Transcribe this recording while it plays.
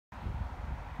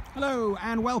Hello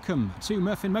and welcome to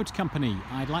Murfin Motor Company.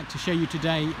 I'd like to show you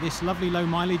today this lovely low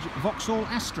mileage Vauxhall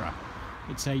Astra.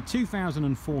 It's a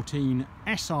 2014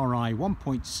 SRI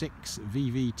 1.6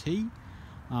 VVT.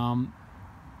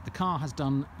 The car has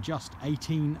done just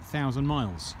 18,000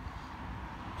 miles.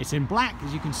 It's in black,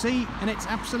 as you can see, and it's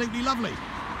absolutely lovely.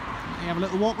 Let me have a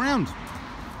little walk round.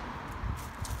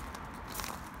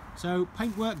 So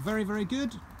paintwork very, very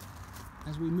good.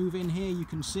 As we move in here, you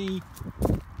can see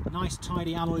nice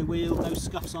tidy alloy wheel, no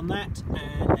scuffs on that,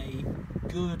 and a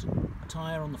good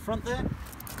tyre on the front there.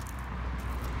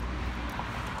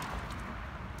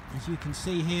 As you can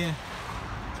see here,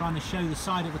 trying to show the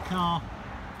side of the car,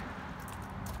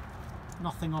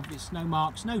 nothing obvious, no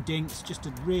marks, no dinks, just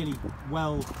a really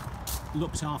well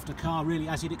looked after car, really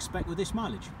as you'd expect with this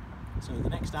mileage. So the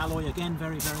next alloy again,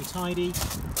 very, very tidy,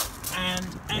 and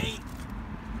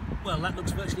well, that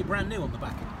looks virtually brand new on the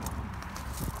back.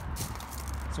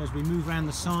 So as we move around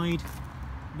the side,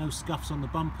 no scuffs on the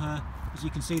bumper. As you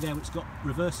can see there, it's got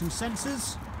reversing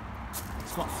sensors.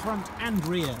 It's got front and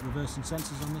rear reversing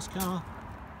sensors on this car.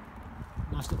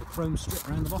 Nice little chrome strip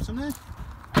around the bottom there.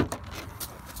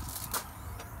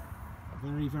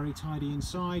 Very, very tidy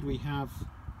inside. We have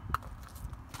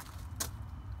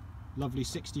lovely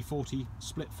 60/40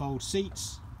 split fold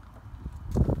seats.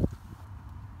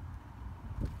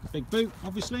 Big boot,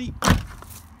 obviously.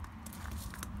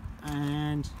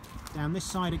 And down this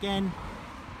side again,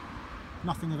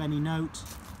 nothing of any note.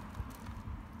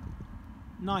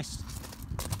 Nice,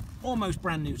 almost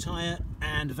brand new tyre,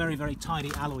 and a very, very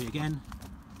tidy alloy again.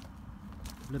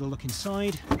 A little look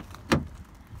inside.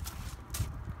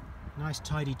 Nice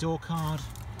tidy door card.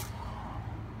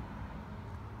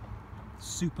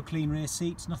 Super clean rear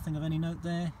seats, nothing of any note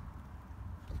there.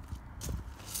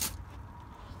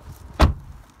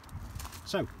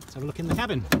 So let's have a look in the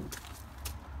cabin.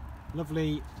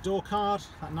 Lovely door card,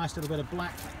 that nice little bit of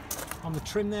black on the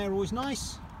trim there, always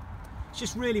nice. It's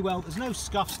just really well, there's no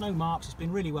scuffs, no marks, it's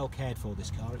been really well cared for,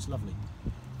 this car, it's lovely.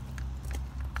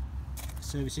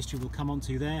 Service history will come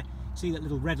onto there. See that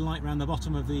little red light around the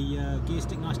bottom of the gear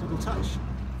stick, nice little touch.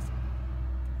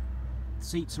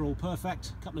 Seats are all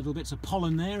perfect, a couple of little bits of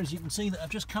pollen there, as you can see, that have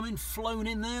just come in, flown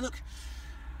in there, look.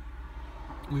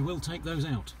 We will take those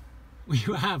out. We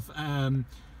have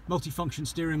multi-function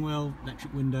steering wheel,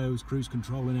 electric windows, cruise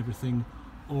control and everything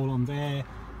all on there,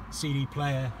 CD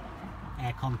player,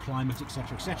 aircon, climate,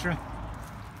 etc, etc.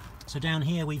 So down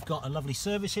here we've got a lovely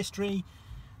service history.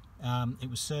 It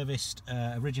was serviced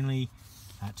originally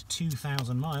at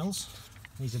 2,000 miles.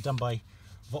 These are done by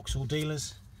Vauxhall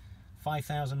dealers.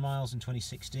 5,000 miles in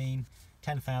 2016,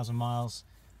 10,000 miles,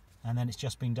 and then it's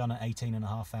just been done at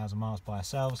 18,500 miles by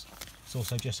ourselves. It's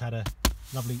also just had a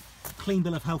lovely clean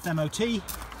bill of health MOT,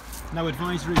 no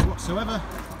advisories whatsoever.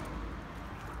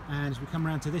 And as we come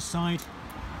around to this side,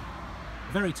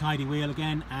 very tidy wheel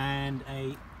again, and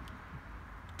a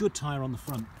good tyre on the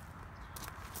front.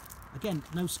 Again,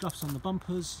 no scuffs on the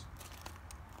bumpers.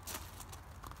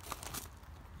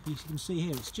 As you can see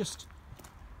here,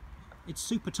 it's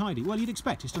super tidy. Well, you'd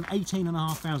expect, it's done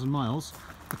 18,500 miles.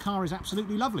 The car is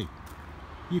absolutely lovely.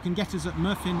 You can get us at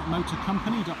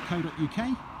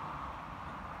murfinmotorcompany.co.uk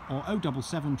or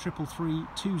 077 333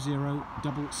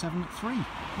 20773.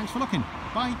 Thanks for looking.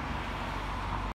 Bye.